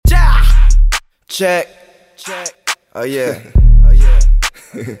Check. Oh yeah. Yeah.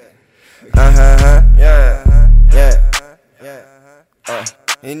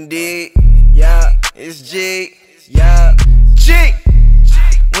 Indeed. Yeah. It's G. Yeah. G.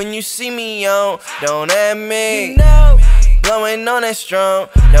 When you see me on, don't at me. Blowing on that strong,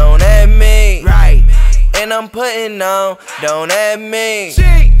 don't at me. Right. And I'm putting on, don't at me.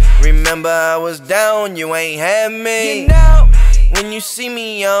 Remember I was down, you ain't had me. When you see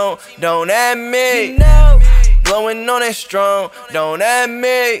me on, don't at me. Blowing on that strong, don't at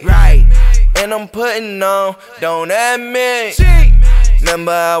me. Right. And I'm putting on, don't at me.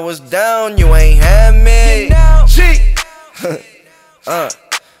 Remember I was down, you ain't had me.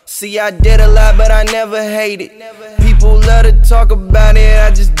 See, I did a lot, but I never hated. People love to talk about it, I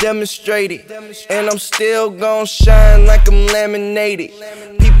just demonstrate it. And I'm still gon' shine like I'm laminated.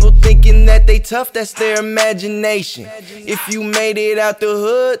 People thinking that they tough, that's their imagination. If you made it out the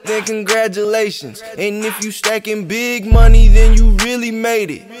hood, then congratulations. And if you stacking big money, then you really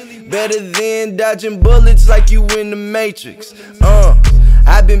made it. Better than dodging bullets like you in the Matrix.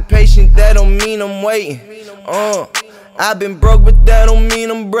 I've been patient, that don't mean I'm waiting. I've been broke, but that don't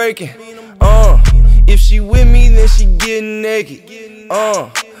mean I'm breaking. If she with me, then she getting naked.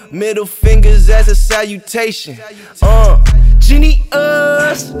 Middle fingers as a salutation.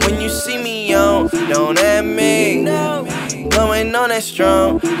 Genius. When you see me on, don't at me. Blowing on that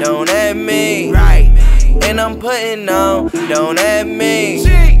strong, don't at me. Right. And I'm putting on, don't at me.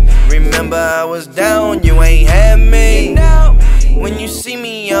 Remember I was down, you ain't had me. When you see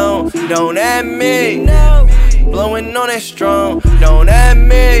me on, don't at me. Blowing on that strong, don't at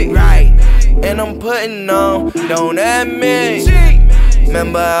me. Right. And I'm putting on, don't at me.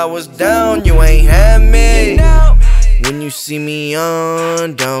 Remember I was down, you ain't had me. When you see me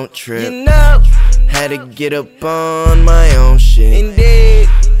on, don't trip. Had to get up on my own shit. Indeed.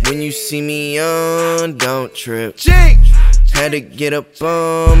 When you see me on, don't trip. Had to get up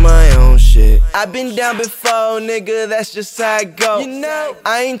on my own shit. I've been down before, nigga, that's just how it go.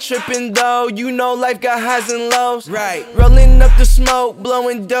 I ain't tripping though, you know life got highs and lows. Right. Rolling up the smoke,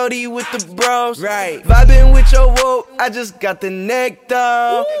 blowing dirty with the bros. Right. Vibing with your whoop, I just got the neck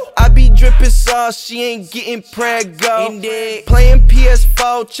though. I be dripping sauce, she ain't getting prego. Indeed. Playing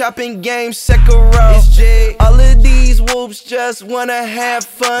PS4, chopping games, Sekiro. It's J. All of these whoops just wanna have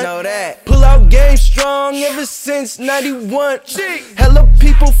fun. Know that. Pull out game strong ever since 91. Hella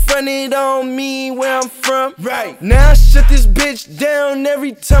people fronted on me where I'm from. Right. Now I shut this bitch down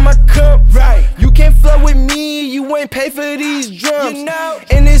every time I come. Right. You can't flow with me, you ain't pay for these drums.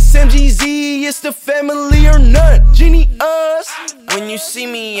 And it's MGZ, it's the family or none. Genius. When you see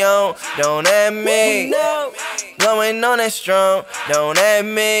me on, don't at me. Blowing on that strong, don't at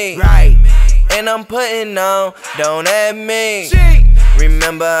me. Right. And I'm putting on, don't at me.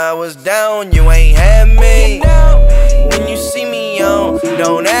 Remember I was down, you ain't had me. When you see me on,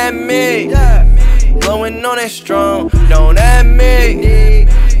 don't at me. Blowing on that strong, don't at me.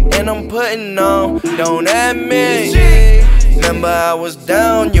 And I'm putting on, don't at me. Remember I was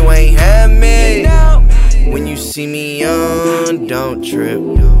down, you ain't had me. When you see me on, don't trip.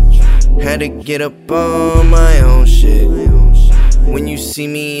 Had to get up on my own shit. When you see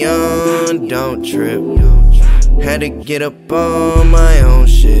me on, don't trip. Had to get up on my own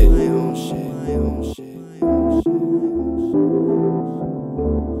shit.